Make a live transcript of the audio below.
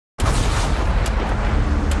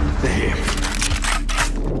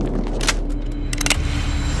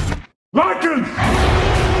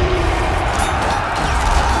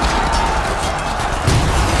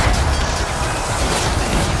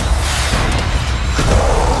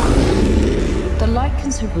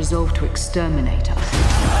Lycans have resolved to exterminate us.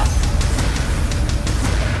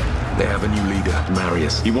 They have a new leader,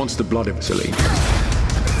 Marius. He wants the blood of Celine.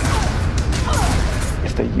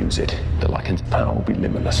 If they use it, the Lycan's power will be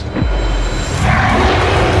limitless.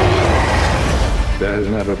 There has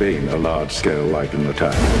never been a large-scale Lycan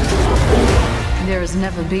attack. There has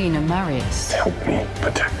never been a Marius. Help me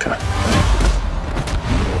protect her.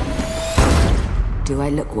 Do I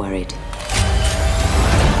look worried?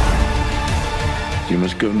 You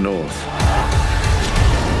must go north.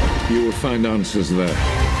 You will find answers there.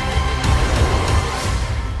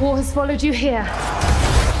 War has followed you here.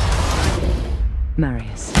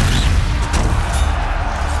 Marius.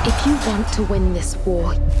 If you want to win this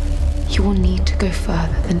war, you will need to go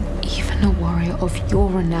further than even a warrior of your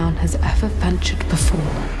renown has ever ventured before.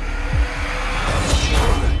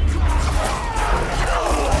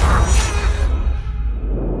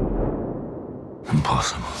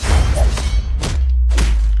 Impossible.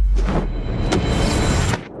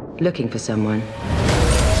 Looking for someone.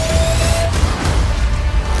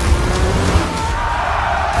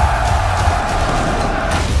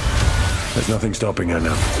 There's nothing stopping her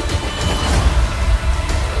now.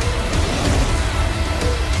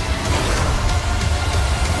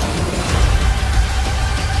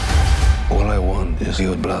 All I want is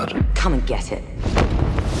your blood. Come and get it.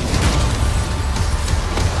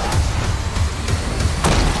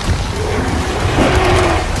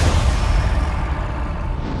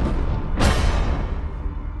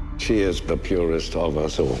 She is the purest of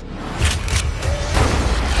us all.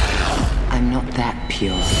 I'm not that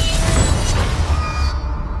pure.